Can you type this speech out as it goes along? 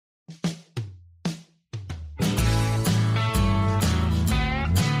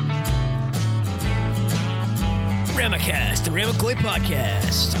Rama-Cast, the Rama-Koi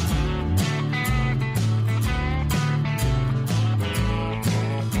podcast.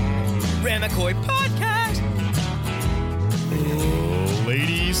 Rama-Koi podcast.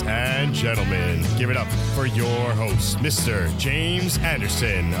 Ladies and gentlemen, give it up for your host, Mr. James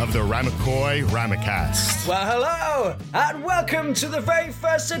Anderson of the Rama-Cast. Well, hello, and welcome to the very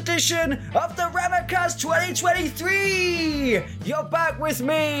first edition of the Rama-Cast 2023. You're back with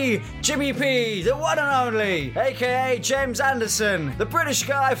me, Jimmy P, the one and only, aka James Anderson, the British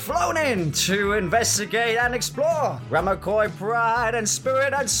guy flown in to investigate and explore Rama-Koi pride and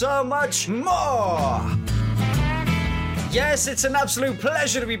spirit and so much more. Yes, it's an absolute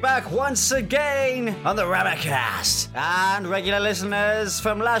pleasure to be back once again on the Rama-Cast. And regular listeners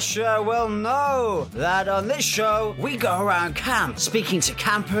from last show will know that on this show, we go around camp speaking to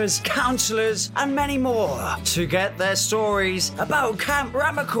campers, counselors, and many more to get their stories about Camp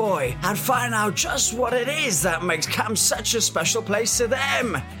Rama-Koi and find out just what it is that makes camp such a special place to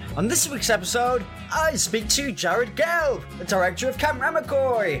them. On this week's episode, I speak to Jared Gelb, the director of Camp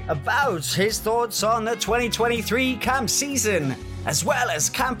Rama-Koi, about his thoughts on the 2023 camp season, as well as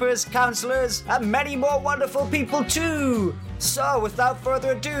campers, counselors, and many more wonderful people too. So without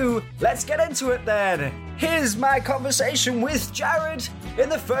further ado, let's get into it then. Here's my conversation with Jared in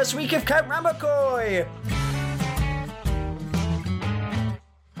the first week of Camp Rama-Koi.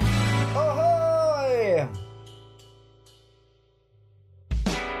 Ahoy!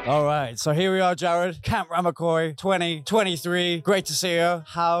 All right, so here we are, Jared. Camp Rama-Koi 2023. Great to see you.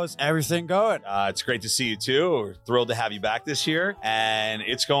 How's everything going? It's great to see you too. We're thrilled to have you back this year, and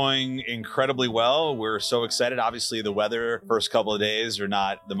it's going incredibly well. We're so excited. Obviously, the weather first couple of days are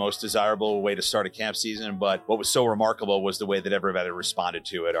not the most desirable way to start a camp season, but what was so remarkable was the way that everybody responded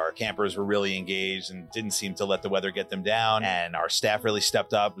to it. Our campers were really engaged and didn't seem to let the weather get them down, and our staff really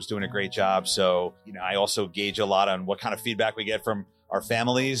stepped up, was doing a great job. So, I also gauge a lot on what kind of feedback we get from our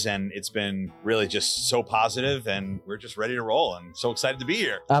families, and it's been really just so positive, and we're just ready to roll and so excited to be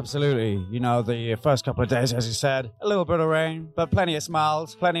here. Absolutely. The first couple of days, as you said, a little bit of rain, but plenty of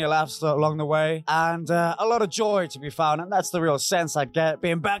smiles, plenty of laughs along the way, and a lot of joy to be found. And that's the real sense I get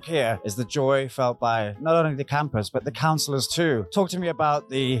being back here, is the joy felt by not only the campers, but the counselors too. Talk to me about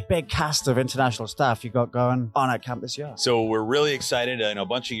the big cast of international staff you got going on at camp this year. So we're really excited. A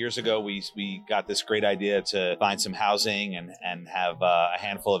bunch of years ago, we got this great idea to find some housing and have a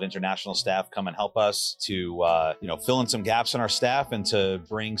handful of international staff come and help us to fill in some gaps in our staff and to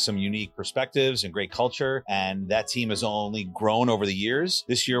bring some unique perspectives and great culture. And that team has only grown over the years.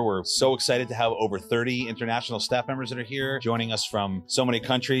 This year, we're so excited to have over 30 international staff members that are here, joining us from so many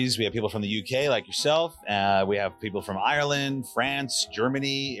countries. We have people from the UK like yourself. We have people from Ireland, France,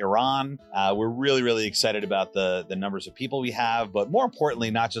 Germany, Iran. We're really, really excited about the numbers of people we have, but more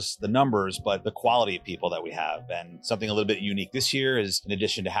importantly, not just the numbers, but the quality of people that we have. And something a little bit unique this year is, in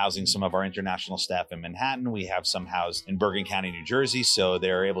addition to housing some of our international staff in Manhattan, we have some housed in Bergen County, New Jersey. So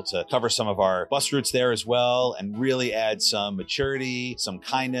they're able to cover some of our bus routes there as well, and really add some maturity, some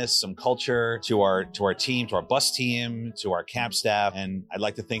kindness, some culture to our team, to our bus team, to our camp staff. And I'd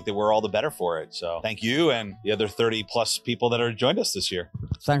like to think that we're all the better for it. So thank you and the other 30 plus people that are joined us this year.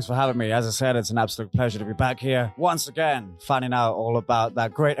 Thanks for having me. As I said, it's an absolute pleasure to be back here once again, finding out all about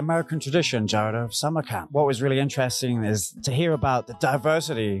that great American tradition, Jared, of summer camp. What was really interesting is to hear about the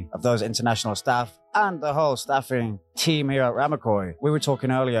diversity of those international staff and the whole staffing team here at Rama-Koi. We were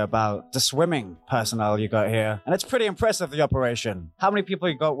talking earlier about the swimming personnel you got here, and it's pretty impressive, the operation. How many people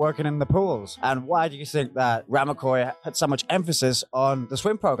you got working in the pools, and why do you think that Rama-Koi had so much emphasis on the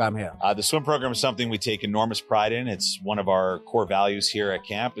swim program here? The swim program is something we take enormous pride in. It's one of our core values here at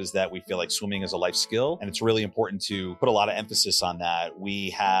camp, is that we feel like swimming is a life skill, and it's really important to put a lot of emphasis on that. We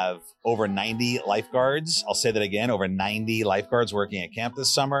have over 90 lifeguards. I'll say that again, over 90 lifeguards working at camp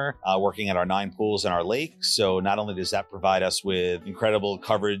this summer, working at our 9 pools in our lake. So not only does that provide us with incredible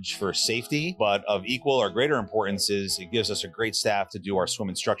coverage for safety, but of equal or greater importance is it gives us a great staff to do our swim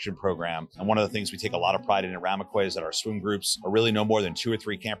instruction program. And one of the things we take a lot of pride in at Rama-Koi is that our swim groups are really no more than 2 or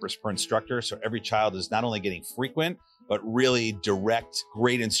 3 campers per instructor. So every child is not only getting frequent, but really direct,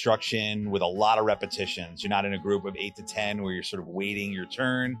 great instruction with a lot of repetitions. You're not in a group of 8 to 10 where you're sort of waiting your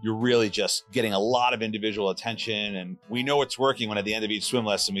turn. You're really just getting a lot of individual attention. And we know it's working when at the end of each swim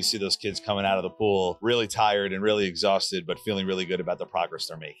lesson, we see those kids coming out of the pool really tired and really exhausted, but feeling really good about the progress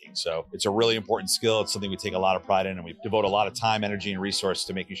they're making. So it's a really important skill. It's something we take a lot of pride in, and we devote a lot of time, energy, and resource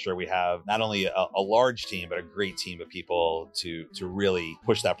to making sure we have not only a large team, but a great team of people to really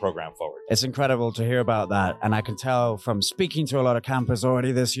push that program forward. It's incredible to hear about that. And I can tell from speaking to a lot of campers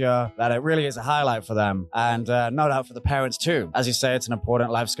already this year that it really is a highlight for them. And no doubt for the parents too. As you say, it's an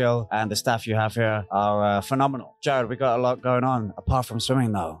important life skill, and the staff you have here are phenomenal. Jared, we got a lot going on apart from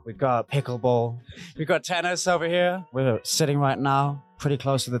swimming though. We've got pickleball, we've got tennis over here. We're sitting right now pretty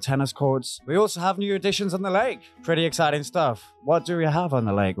close to the tennis courts. We also have new additions on the lake. Pretty exciting stuff. What do we have on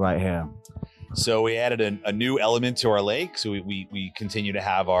the lake right here? So we added a new element to our lake. So we continue to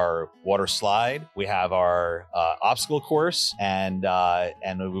have our water slide. We have our obstacle course, and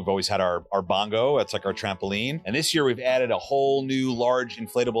we've always had our bongo. That's like our trampoline. And this year we've added a whole new large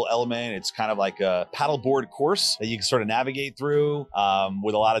inflatable element. It's kind of like a paddleboard course that you can sort of navigate through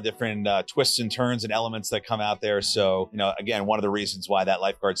with a lot of different twists and turns and elements that come out there. So, again, one of the reasons why that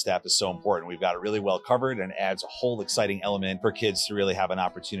lifeguard staff is so important. We've got it really well covered and adds a whole exciting element for kids to really have an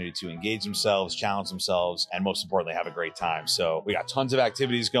opportunity to engage themselves, challenge themselves, and most importantly, have a great time. So we got tons of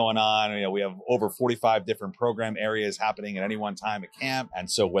activities going on. We have over 45 different program areas happening at any one time at camp. And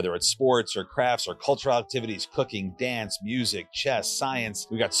so whether it's sports or crafts or cultural activities, cooking, dance, music, chess, science,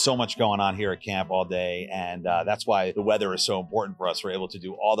 we got so much going on here at camp all day. And that's why the weather is so important for us. We're able to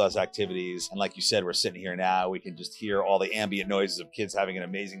do all those activities. And like you said, we're sitting here now. We can just hear all the ambient noises of kids having an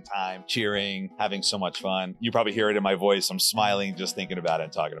amazing time, cheering, having so much fun. You probably hear it in my voice. I'm smiling just thinking about it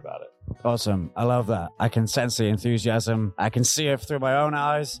and talking about it. Awesome. I love that. I can sense the enthusiasm. I can see it through my own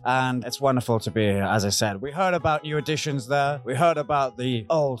eyes, and it's wonderful to be here. As I said, we heard about new additions there. We heard about the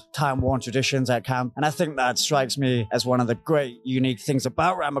old time-worn traditions at camp, and I think that strikes me as one of the great, unique things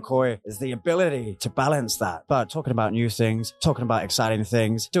about Rama-Cast is the ability to balance that. But talking about new things, talking about exciting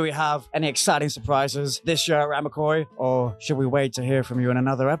things, do we have any exciting surprises this year at Rama-Cast, or should we wait to hear from you in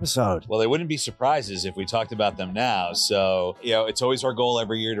another episode? Well, they wouldn't be surprises if we talked about them now. So, it's always our goal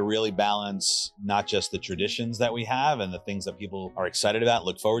every year to really balance not just the traditions that we have and the things that people are excited about,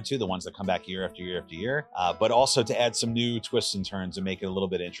 look forward to, the ones that come back year after year after year, but also to add some new twists and turns and make it a little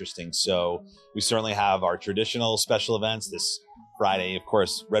bit interesting. So we certainly have our traditional special events this Friday, of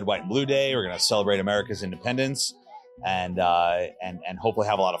course, Red, White, and Blue Day. We're going to celebrate America's independence and hopefully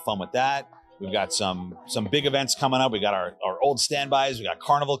have a lot of fun with that. We've got some big events coming up. We got our old standbys. We got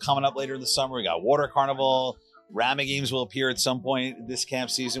Carnival coming up later in the summer. We got Water Carnival. Rama games will appear at some point this camp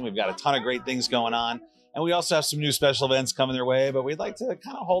season. We've got a ton of great things going on. And we also have some new special events coming their way, but we'd like to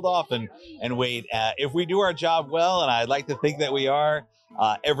kind of hold off and wait. If we do our job well, and I'd like to think that we are,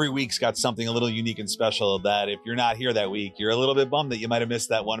 every week's got something a little unique and special that if you're not here that week, you're a little bit bummed that you might have missed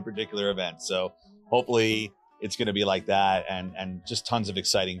that one particular event. So hopefully it's going to be like that, and just tons of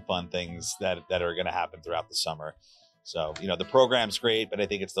exciting, fun things that are going to happen throughout the summer. So, the program's great, but I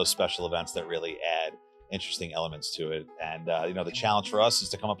think it's those special events that really add interesting elements to it. And, the challenge for us is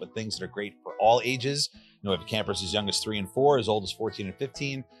to come up with things that are great for all ages. We have campers as young as 3 and 4, as old as 14 and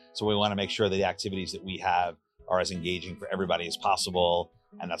 15. So we want to make sure that the activities that we have are as engaging for everybody as possible.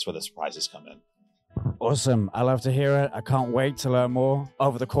 And that's where the surprises come in. Awesome. I love to hear it. I can't wait to learn more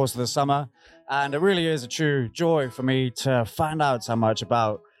over the course of the summer. And it really is a true joy for me to find out so much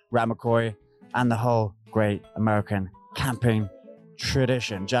about Rama-Cast and the whole great American camping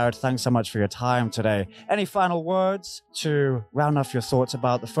tradition. Jared, thanks so much for your time today. Any final words to round off your thoughts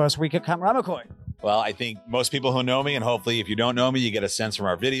about the first week at Camp Rama-Cast? Well, I think most people who know me, and hopefully if you don't know me, you get a sense from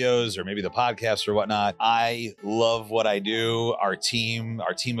our videos or maybe the podcast or whatnot. I love what I do. Our team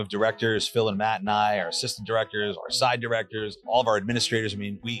of directors, Phil and Matt and I, our assistant directors, our side directors, all of our administrators. I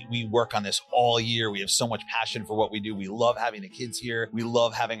mean, we work on this all year. We have so much passion for what we do. We love having the kids here. We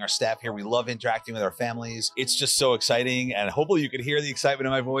love having our staff here. We love interacting with our families. It's just so exciting. And hopefully you could hear the excitement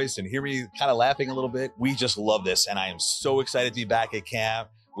in my voice and hear me kind of laughing a little bit. We just love this. And I am so excited to be back at camp.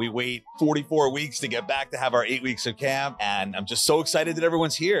 We wait 44 weeks to get back to have our 8 weeks of camp. And I'm just so excited that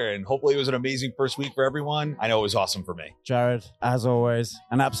everyone's here. And hopefully it was an amazing first week for everyone. I know it was awesome for me. Jared, as always,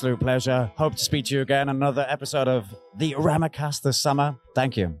 an absolute pleasure. Hope to speak to you again on another episode of the Rama-Cast this summer.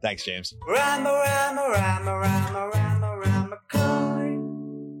 Thank you. Thanks, James. Rama, Rama, Rama, Rama, Rama, Rama-Cast.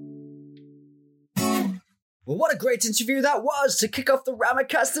 Well, what a great interview that was to kick off the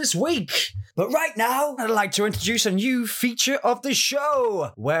Rama-Cast this week. But right now, I'd like to introduce a new feature of the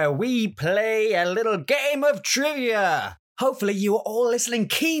show, where we play a little game of trivia. Hopefully you are all listening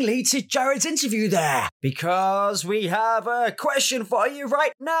keenly to Jared's interview there, because we have a question for you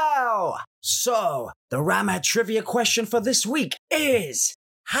right now. So, the Rama trivia question for this week is,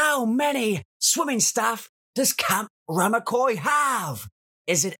 how many swimming staff does Camp Rama-Cast have?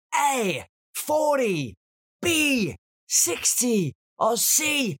 Is it A, 40, B, 60, or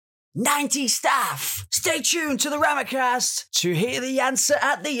C, 90 staff. Stay tuned to the Rama-Cast to hear the answer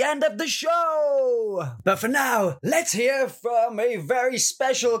at the end of the show. But for now, let's hear from a very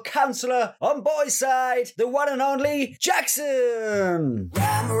special counsellor on boys' side, the one and only Jackson.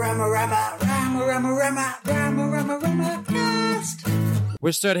 Rama-Cast.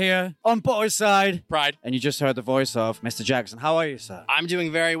 We're stood here on boys' side. Pride. And you just heard the voice of Mr. Jackson. How are you, sir? I'm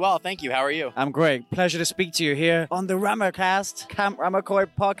doing very well, thank you. How are you? I'm great. Pleasure to speak to you here on the Rama-Cast, Camp Rama-Koi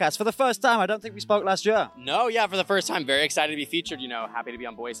podcast. For the first time, I don't think we spoke last year. No, yeah, for the first time. Very excited to be featured. Happy to be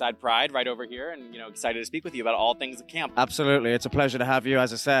on Boys Side Pride right over here and, excited to speak with you about all things at camp. Absolutely. It's a pleasure to have you,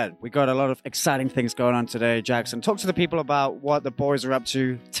 as I said. We got a lot of exciting things going on today, Jackson. Talk to the people about what the boys are up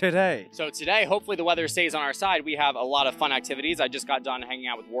to today. So today, hopefully the weather stays on our side. We have a lot of fun activities. I just got done hanging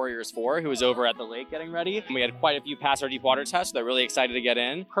out with Warriors 4, who was over at the lake getting ready. And we had quite a few pass our deep water tests. They're really excited to get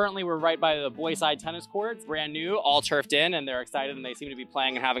in. Currently, we're right by the Boys Side tennis courts, brand new, all turfed in, and they're excited and they seem to be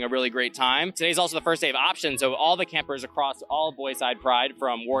playing and having a really great time. Today's also the first day of options, so all the campers across all Boys Side Pride,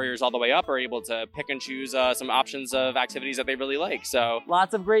 from Warriors all the way up, are able to pick and choose some options of activities that they really like. So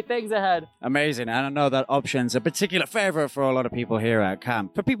lots of great things ahead. Amazing. And I know that option's a particular favorite for a lot of people here at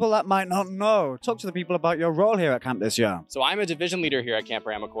camp. For people that might not know, talk to the people about your role here at camp this year. So I'm a division leader here at Camp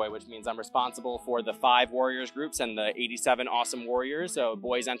Rama-Koi, which means I'm responsible for the 5 Warriors groups and the 87 awesome Warriors, so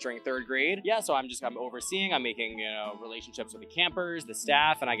boys entering 3rd grade. Yeah, so I'm overseeing, I'm making, relationships with the campers, the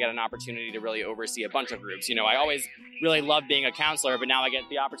staff, and I get an opportunity to really oversee a bunch of groups. I always really loved being a counselor, but now I get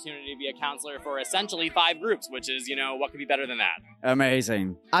the opportunity to be a counselor for essentially 5 groups, which is, what could be better than that?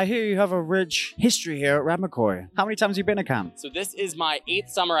 Amazing. I hear you have a rich history here at Rama-Koi. How many times have you been at camp? So this is my 8th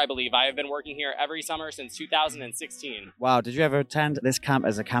summer, I believe. I have been working here every summer since 2016. Wow, did you ever attend this camp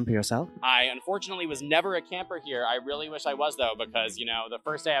as a camper yourself? I unfortunately was never a camper here. I really wish I was, though, because, the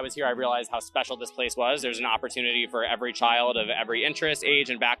first day I was here, I realized how special this place was. There's an opportunity for every child of every interest, age,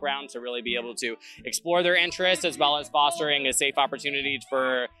 and background to really be able to explore their interests, as well as fostering a safe opportunity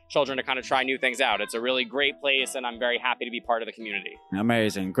for children to kind of try new things out. It's a really great place, and I'm very happy to be part of the community.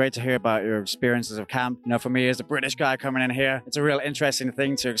 Amazing. Great to hear about your experiences of camp. For me as a British guy coming in here, it's a real interesting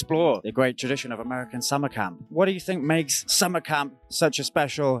thing to explore, the great tradition of American summer camp. What do you think makes summer camp such a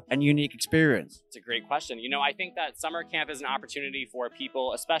special and unique experience? It's a great question. I think that summer camp is an opportunity for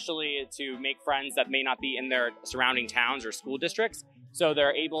people, especially to make friends that may not be in their surrounding towns or school districts. So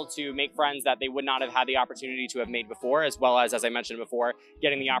they're able to make friends that they would not have had the opportunity to have made before, as well as I mentioned before,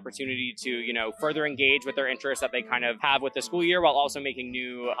 getting the opportunity to, further engage with their interests that they kind of have with the school year, while also making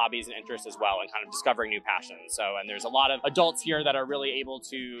new hobbies and interests as well, and kind of discovering new passions. And there's a lot of adults here that are really able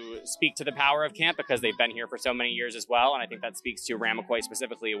to speak to the power of camp because they've been here for so many years as well. And I think that speaks to Rama-Koi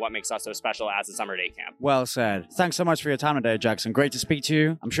specifically, what makes us so special as a summer day camp. Well said. Thanks so much for your time today, Jackson. Great to speak to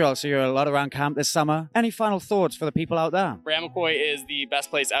you. I'm sure I'll see you a lot around camp this summer. Any final thoughts for the people out there? Rama-Koi is the best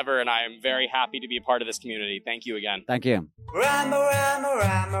place ever, and I am very happy to be a part of this community. Thank you again. Thank you. Rama-Koi.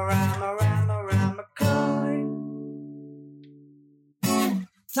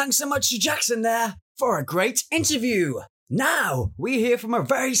 Thanks so much to Jackson there for a great interview. Now we hear from a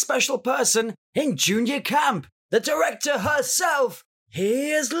very special person in junior camp, the director herself.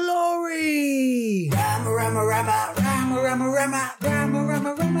 Here's Laurie. Rama-Cast.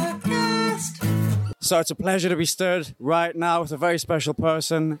 So it's a pleasure to be stood right now with a very special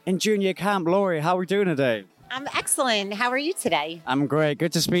person in junior camp. Laurie, how are we doing today? I'm excellent. How are you today? I'm great.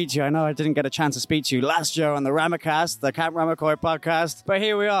 Good to speak to you. I know I didn't get a chance to speak to you last year on the Rama-Cast, the Camp Rama-Koi podcast, but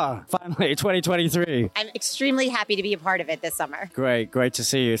here we are, finally, 2023. I'm extremely happy to be a part of it this summer. Great to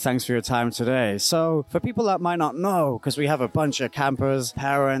see you. Thanks for your time today. So for people that might not know, because we have a bunch of campers,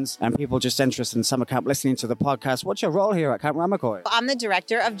 parents, and people just interested in summer camp listening to the podcast, what's your role here at Camp Rama-Koi? I'm the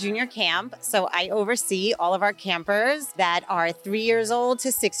director of junior camp, so I oversee all of our campers that are 3 years old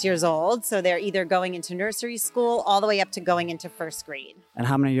to 6 years old. So they're either going into nursery school all the way up to going into 1st grade. And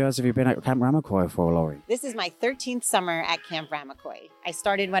how many years have you been at Camp Rama-Koi for, Laurie? This is my 13th summer at Camp Rama-Koi. I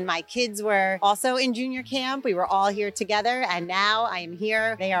started when my kids were also in junior camp. We were all here together, and now I am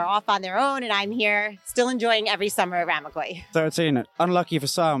here. They are off on their own, and I'm here still enjoying every summer at Rama-Koi. 13. Unlucky for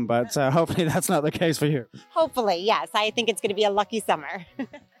some, but hopefully that's not the case for you. Hopefully, yes. I think it's going to be a lucky summer.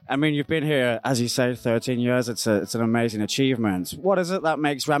 I mean, you've been here, as you say, 13 years. It's an amazing achievement. What is it that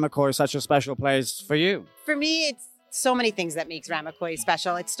makes Rama-Koi such a special place for you? For me, it's so many things that makes Rama-Koi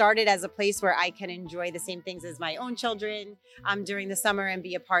special. It started as a place where I can enjoy the same things as my own children during the summer and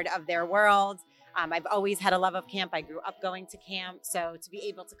be a part of their world. I've always had a love of camp. I grew up going to camp. So to be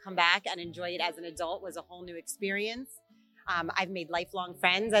able to come back and enjoy it as an adult was a whole new experience. I've made lifelong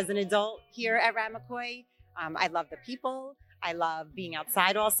friends as an adult here at Rama-Koi. I love the people. I love being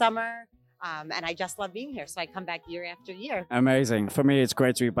outside all summer. And I just love being here. So I come back year after year. Amazing. For me, it's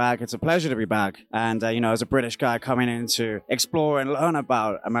great to be back. It's a pleasure to be back. And, as a British guy coming in to explore and learn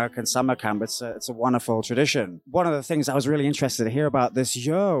about American summer camp, it's a wonderful tradition. One of the things I was really interested to hear about this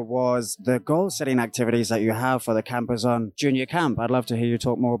year was the goal-setting activities that you have for the campers on junior camp. I'd love to hear you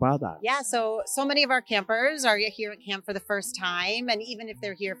talk more about that. Yeah, so many of our campers are here at camp for the first time. And even if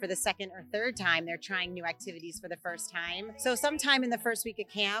they're here for the second or third time, they're trying new activities for the first time. So sometime in the first week of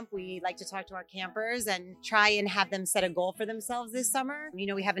camp, we like to talk to our campers and try and have them set a goal for themselves this summer.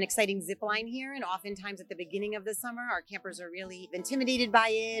 We have an exciting zip line here, and oftentimes at the beginning of the summer, our campers are really intimidated by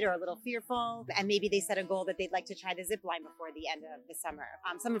it or a little fearful, and maybe they set a goal that they'd like to try the zip line before the end of the summer.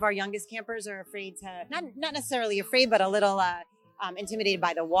 Some of our youngest campers are afraid to, not necessarily afraid, but a little intimidated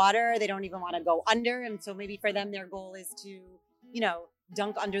by the water. They don't even want to go under, and so maybe for them, their goal is to,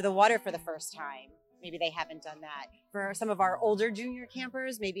 dunk under the water for the first time. Maybe they haven't done that. For some of our older junior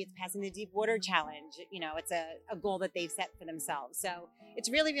campers, maybe it's passing the deep water challenge. It's a goal that they've set for themselves. So it's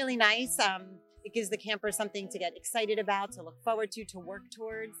really, really nice. It gives the campers something to get excited about, to look forward to work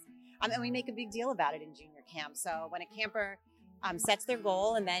towards. And we make a big deal about it in junior camp. So when a camper sets their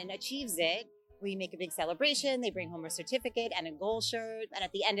goal and then achieves it, we make a big celebration. They bring home a certificate and a goal shirt. And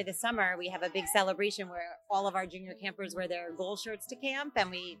at the end of the summer, we have a big celebration where all of our junior campers wear their goal shirts to camp. And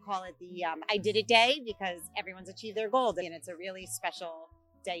we call it the I Did It Day because everyone's achieved their goal. And it's a really special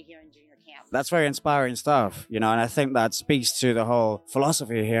day here in junior camp. That's very inspiring stuff, and I think that speaks to the whole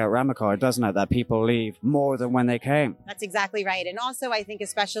philosophy here at Rama-Cast, doesn't it? That people leave more than when they came. That's exactly right. And also, I think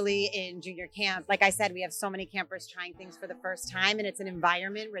especially in junior camp, like I said, we have so many campers trying things for the first time, and it's an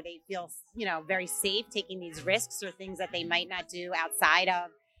environment where they feel, very safe taking these risks or things that they might not do outside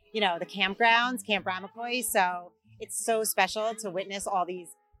of, the campgrounds, Camp Rama-Cast. So it's so special to witness all these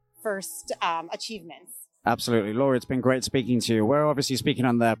first achievements. Absolutely. Laura, it's been great speaking to you. We're obviously speaking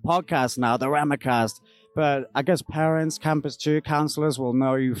on the podcast now, the Rama-Cast, but I guess parents, campers too, counselors will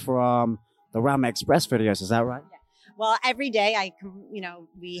know you from the Rama Express videos. Is that right? Yeah. Well, every day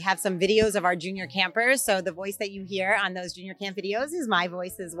we have some videos of our junior campers. So the voice that you hear on those junior camp videos is my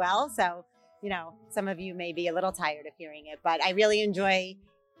voice as well. So, some of you may be a little tired of hearing it, but I really enjoy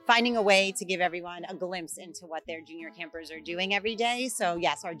finding a way to give everyone a glimpse into what their junior campers are doing every day. So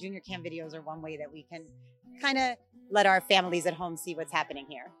yes, our junior camp videos are one way that we can kind of let our families at home see what's happening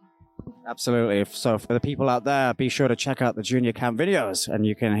here. Absolutely. So for the people out there, be sure to check out the junior camp videos and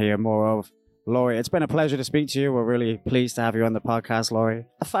you can hear more of Laurie. It's been a pleasure to speak to you. We're really pleased to have you on the podcast, Laurie.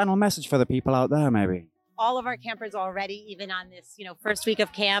 A final message for the people out there, maybe? All of our campers already, even on this, first week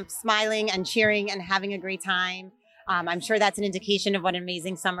of camp, smiling and cheering and having a great time. I'm sure that's an indication of what an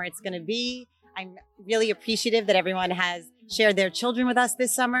amazing summer it's going to be. I'm really appreciative that everyone has shared their children with us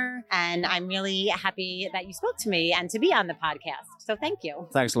this summer. And I'm really happy that you spoke to me and to be on the podcast. So thank you.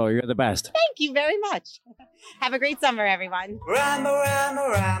 Thanks, Laurie. You're the best. Thank you very much. Have a great summer, everyone. Rama, Rama,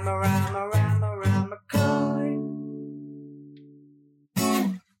 Rama, Rama, Rama, Rama-Cast.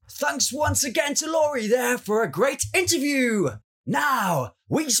 Thanks once again to Laurie there for a great interview. Now,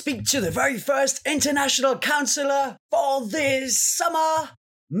 we speak to the very first international counsellor for this summer,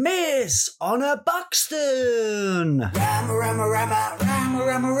 Miss Honor Buxton. Rama, Rama, Rama, Rama,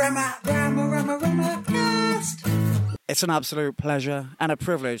 Rama, Rama, Rama, Rama, Rama-Cast. It's an absolute pleasure and a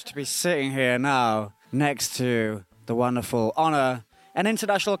privilege to be sitting here now next to the wonderful Honor, an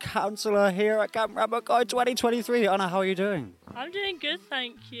international counsellor here at Camp Rama-Cast 2023. Honor, how are you doing? I'm doing good,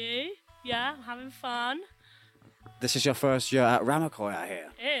 thank you. Yeah, I'm having fun. This is your first year at Rama-Cast, I hear.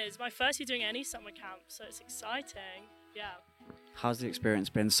 It is my first year doing any summer camp, so it's exciting. Yeah. How's the experience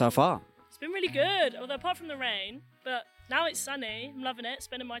been so far? It's been really good, although apart from the rain, but now it's sunny. I'm loving it,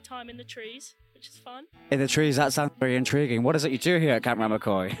 spending my time in the trees, which is fun. In the trees, that sounds very intriguing. What is it you do here at Camp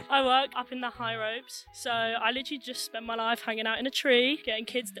Rama-Cast? I work up in the high ropes, so I literally just spend my life hanging out in a tree, getting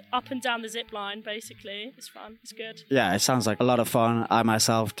kids up and down the zip line, basically. It's fun, it's good. Yeah, it sounds like a lot of fun. I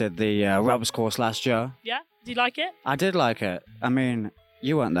myself did the ropes course last year. Yeah? Did you like it? I did like it. I mean,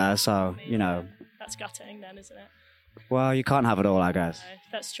 you weren't there, so, That's gutting then, isn't it? Well, you can't have it all, I guess. No,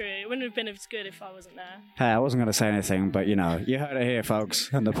 that's true. It wouldn't have been as good if I wasn't there. Hey, I wasn't going to say anything, but, you heard it here,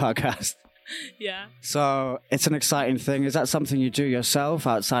 folks, on the podcast. Yeah. So, it's an exciting thing. Is that something you do yourself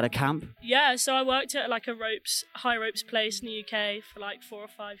outside of camp? Yeah, so I worked at like a high ropes place in the UK for like 4 or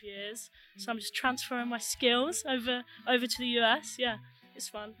 5 years. So I'm just transferring my skills over to the US. Yeah. It's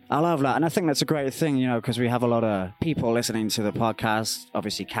fun. I love that. And I think that's a great thing, because we have a lot of people listening to the podcast,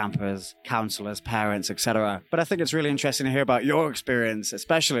 obviously campers, counselors, parents, etc. But I think it's really interesting to hear about your experience,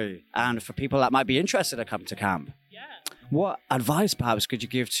 especially, and for people that might be interested to come to camp. Yeah. What advice perhaps could you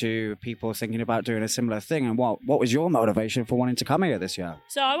give to people thinking about doing a similar thing? And what was your motivation for wanting to come here this year?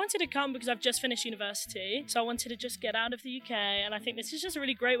 So I wanted to come because I've just finished university. So I wanted to just get out of the UK. And I think this is just a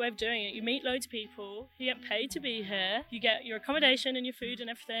really great way of doing it. You meet loads of people. You get paid to be here. You get your accommodation and your food and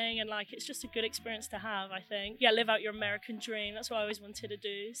everything. And like, it's just a good experience to have, I think. Yeah, live out your American dream. That's what I always wanted to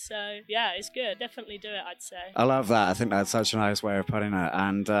do. So yeah, it's good. Definitely do it, I'd say. I love that. I think that's such a nice way of putting it.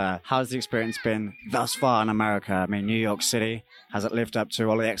 And how's the experience been thus far in America? I mean, New York City, has it lived up to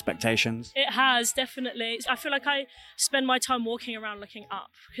all the expectations? It has, definitely. I feel like I spend my time walking around looking up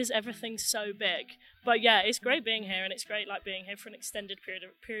because everything's so big. But yeah, it's great being here, and it's great like being here for an extended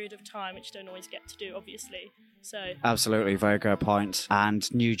period of time, which you don't always get to do, obviously. So absolutely, very good point.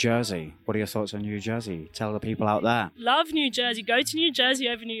 And New Jersey, what are your thoughts on New Jersey? Tell the people out there. Love New Jersey. Go to New Jersey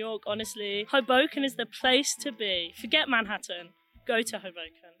over New York, honestly. Hoboken is the place to be. Forget Manhattan. Go to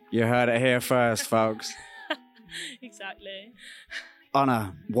Hoboken. You heard it here first, folks. Exactly.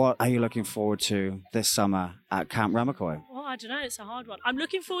 Anna, what are you looking forward to this summer at Camp Rama-Cast? Well, I don't know. It's a hard one. I'm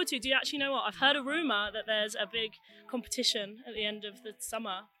looking forward to, do you actually know what? I've heard a rumour that there's a big competition at the end of the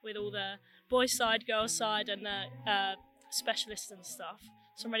summer with all the boys' side, girls' side, and the specialists and stuff.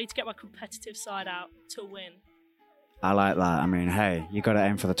 So I'm ready to get my competitive side out to win. I like that. I mean, hey, you got to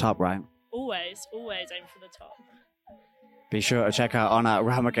aim for the top, right? Always aim for the top. Be sure to check out Anna at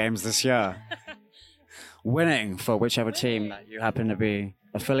Rama Games this year. Winning for whichever team that you happen to be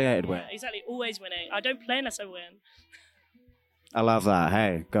affiliated with. Yeah, exactly. Always winning. I don't play unless I win. I love that.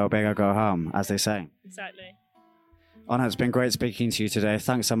 Hey, go big or go home, as they say. Exactly. Anna, it's been great speaking to you today.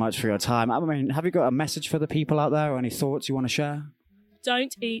 Thanks so much for your time. I mean, have you got a message for the people out there or any thoughts you want to share?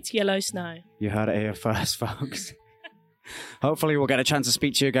 Don't eat yellow snow. You heard it here first, folks. Hopefully we'll get a chance to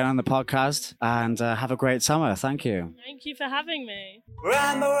speak to you again on the podcast, and have a great summer. Thank you. Thank you for having me.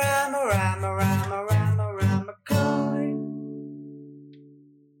 Rama, Rama, Rama, Rama, Rama, Rama-Cast.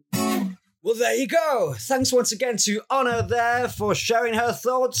 Well, there you go. Thanks once again to Anna there for sharing her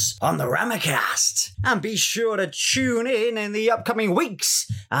thoughts on the Rama-Cast. And be sure to tune in the upcoming weeks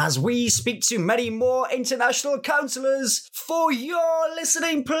as we speak to many more international counsellors for your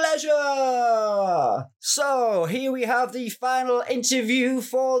listening pleasure. So, here we have the final interview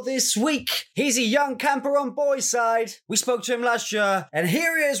for this week. He's a young camper on boys' side. We spoke to him last year, and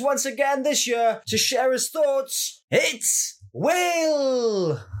here he is once again this year to share his thoughts. It's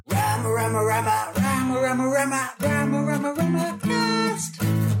Will! Rama, Rama, Rama, Rama, Rama, Rama, Rama, Rama, Rama-Cast.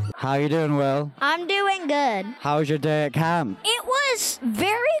 How you doing, Will? I'm doing good. How was your day at camp? It was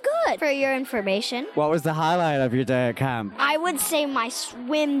very good. For your information, What was the highlight of your day at camp? I would say my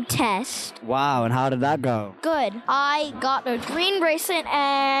swim test. Wow, and how did that go? Good. I got a green bracelet,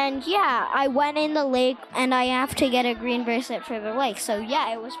 and yeah, I went in the lake, and I have to get a green bracelet for the lake. So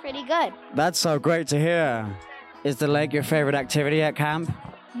yeah, it was pretty good. That's so great to hear. Is the lake your favorite activity at camp?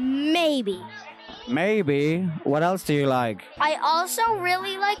 Maybe. Maybe. What else do you like? I also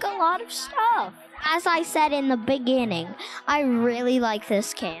really like a lot of stuff. As I said in the beginning, I really like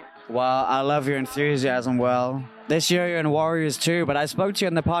this camp. Well, I love your enthusiasm, Will. This year you're in Warriors too, but I spoke to you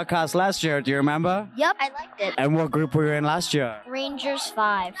in the podcast last year. Do you remember? Yep, I liked it. And what group were you in last year? Rangers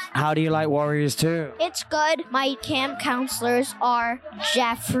 5. How do you like Warriors 2? It's good. My camp counselors are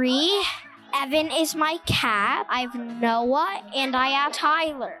Jeffrey. Evan is my cat. I have Noah, and I have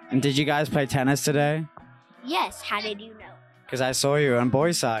Tyler. And did you guys play tennis today? Yes, how did you know? Because I saw you on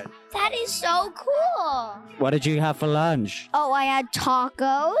boys' side. That is so cool. What did you have for lunch? Oh, I had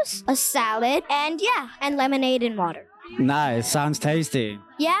tacos, a salad, and lemonade and water. Nice. Sounds tasty.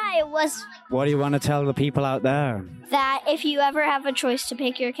 Yeah, it was. What do you want to tell the people out there? That if you ever have a choice to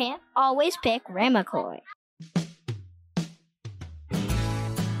pick your camp, always pick Rama-Cast.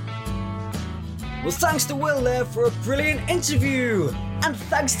 Well, thanks to Will there for a brilliant interview. And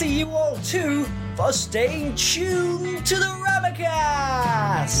thanks to you all too for staying tuned to the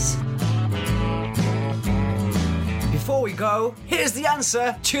Rama-Cast. Before we go, here's the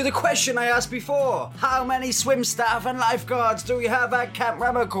answer to the question I asked before. How many swim staff and lifeguards do we have at Camp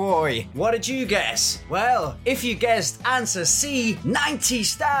Rama-Cast? What did you guess? Well, if you guessed answer C, 90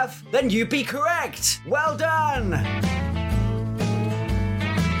 staff, then you'd be correct. Well done.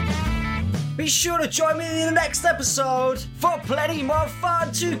 Be sure to join me in the next episode for plenty more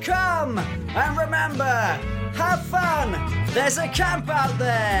fun to come. And remember, have fun. There's a camp out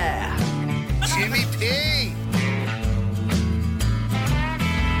there. Jimmy P.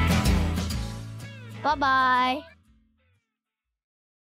 Bye-bye.